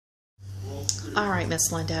All right,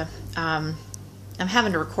 Miss Linda. I'm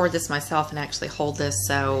having to record this myself and actually hold this,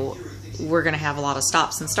 so we're going to have a lot of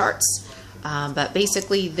stops and starts. But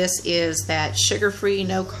basically, this is that sugar-free,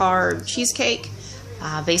 no-carb cheesecake.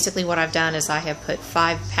 Basically, what I've done is I have put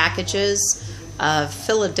 5 packages of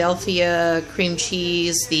Philadelphia cream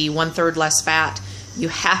cheese, the 1/3 less fat. You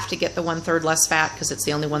have to get the 1/3 less fat because it's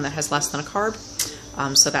the only one that has less than a carb.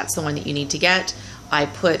 So that's the one that you need to get. I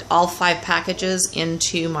put all 5 packages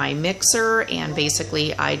into my mixer, and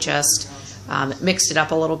basically I just mixed it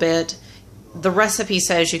up a little bit. The recipe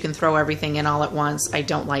says you can throw everything in all at once. I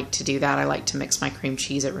don't like to do that. I like to mix my cream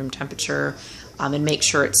cheese at room temperature and make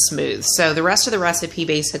sure it's smooth. So the rest of the recipe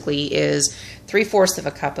basically is 3/4 of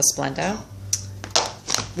a cup of Splenda,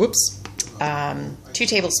 2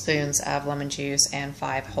 tablespoons of lemon juice, and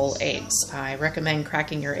 5 whole eggs. I recommend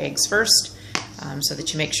cracking your eggs first so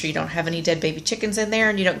that you make sure you don't have any dead baby chickens in there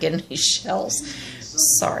and you don't get any shells.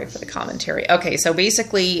 Sorry for the commentary. Okay, so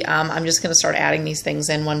basically I'm just going to start adding these things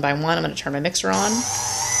in one by one. I'm going to turn my mixer on.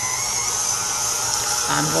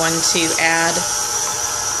 I'm going to add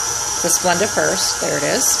the Splenda first. There it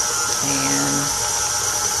is. And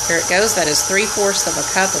here it goes. That is 3/4 of a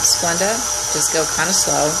cup of Splenda. Just go kind of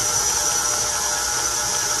slow,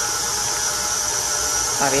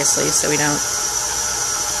 obviously, so we don't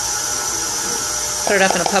put it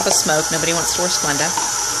up in a puff of smoke. Nobody wants to wear Splenda.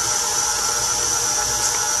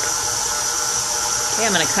 Okay,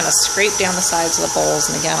 I'm going to kind of scrape down the sides of the bowls,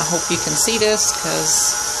 and again, I hope you can see this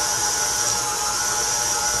because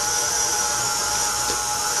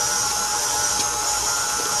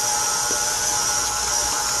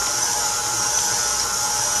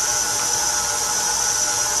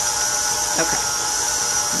okay,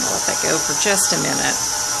 I'm going to let that go for just a minute.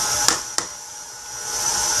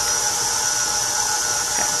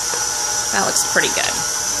 That looks pretty good.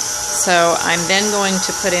 So I'm then going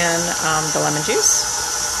to put in the lemon juice,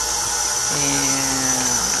 and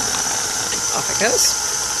off it goes.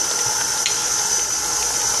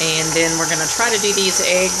 And then we're going to try to do these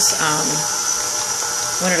eggs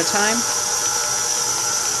one at a time.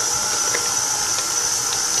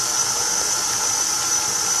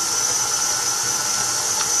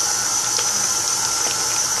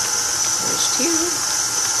 There's 2.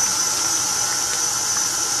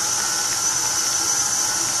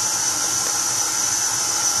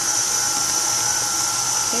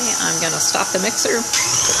 I'm going to stop the mixer,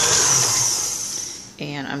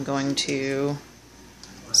 and I'm going to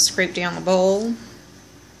scrape down the bowl.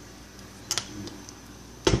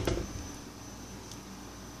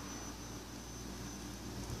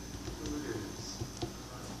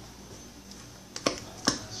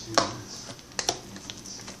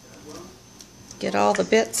 Get all the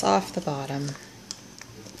bits off the bottom,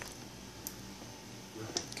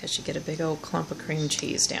 because you get a big old clump of cream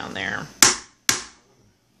cheese down there.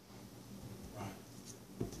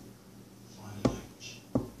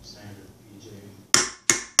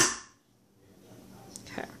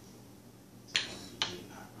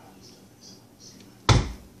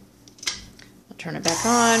 Turn it back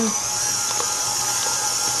on.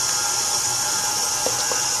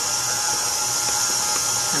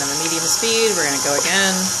 Kind of a medium speed. We're going to go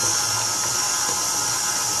again.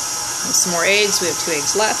 And some more eggs. We have 2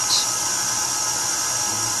 eggs left.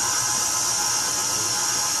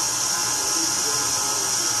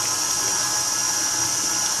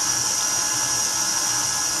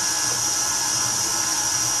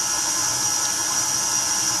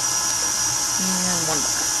 And 1 more.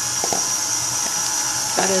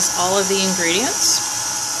 That is all of the ingredients.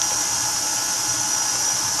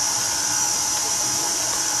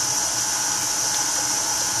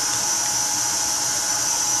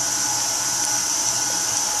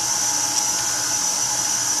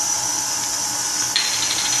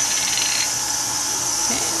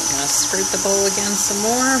 Okay, I'm going to scrape the bowl again some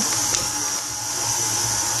more.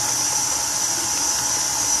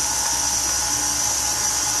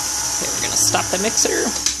 Okay, we're going to stop the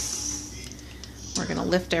mixer. We're going to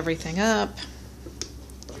lift everything up,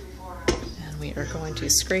 and we are going to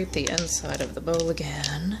scrape the inside of the bowl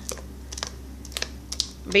again.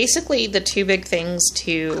 Basically, the 2 big things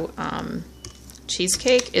to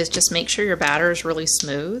cheesecake is just make sure your batter is really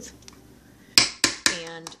smooth,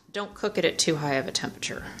 and don't cook it at too high of a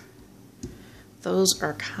temperature. Those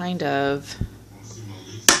are kind of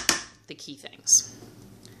the key things.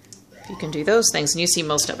 If you can do those things, and you see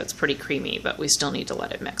most of it's pretty creamy, but we still need to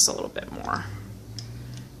let it mix a little bit more.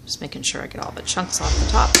 Just making sure I get all the chunks off the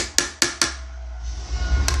top.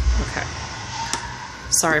 Okay.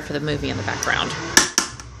 Sorry for the movie in the background.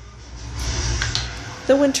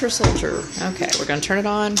 The Winter Soldier. Okay, we're going to turn it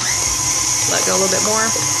on. Let go a little bit more.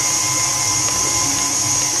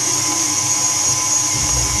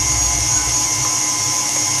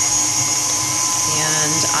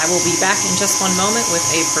 will be back in just one moment with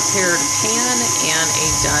a prepared pan and a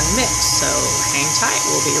done mix. So hang tight,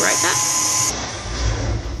 we'll be right back.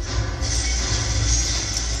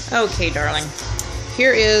 Okay, darling,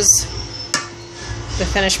 here is the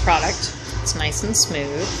finished product. It's nice and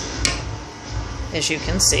smooth, as you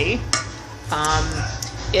can see.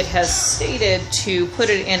 It has stated to put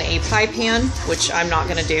it in a pie pan, which I'm not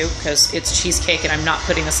going to do because it's cheesecake and I'm not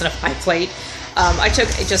putting this in a pie plate. I took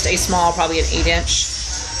just a small, probably an 8-inch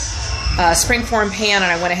springform pan,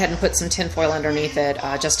 and I went ahead and put some tin foil underneath it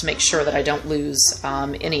just to make sure that I don't lose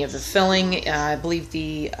any of the filling. I believe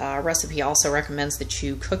the recipe also recommends that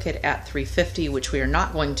you cook it at 350, which we are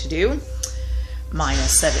not going to do. Mine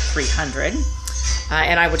is set at 300.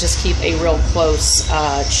 And I will just keep a real close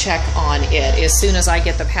check on it. As soon as I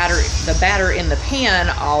get the batter in the pan,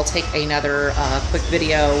 I'll take another quick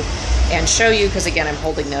video and show you, because again, I'm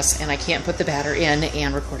holding this and I can't put the batter in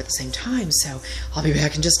and record at the same time. So I'll be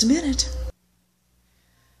back in just a minute.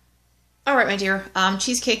 All right, my dear,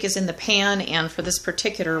 cheesecake is in the pan, and for this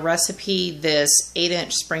particular recipe, this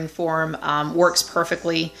 8-inch springform works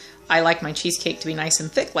perfectly. I like my cheesecake to be nice and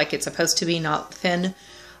thick, like it's supposed to be, not thin.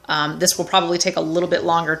 This will probably take a little bit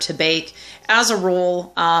longer to bake. As a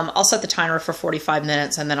rule, I'll set the timer for 45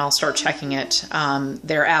 minutes and then I'll start checking it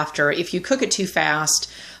thereafter. If you cook it too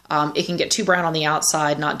fast, it can get too brown on the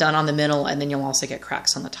outside, not done on the middle, and then you'll also get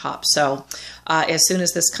cracks on the top. So as soon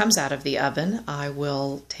as this comes out of the oven, I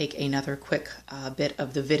will take another quick bit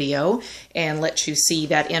of the video and let you see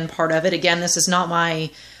that end part of it. Again, this is not my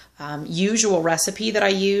usual recipe that I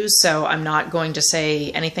use, so I'm not going to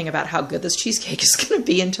say anything about how good this cheesecake is going to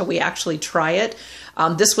be until we actually try it.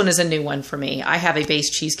 This one is a new one for me. I have a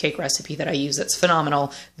base cheesecake recipe that I use that's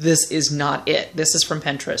phenomenal. This is not it. This is from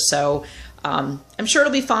Pinterest, so I'm sure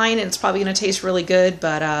it'll be fine, and it's probably going to taste really good,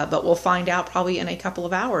 but we'll find out probably in a couple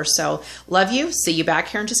of hours. So love you. See you back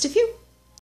here in just a few.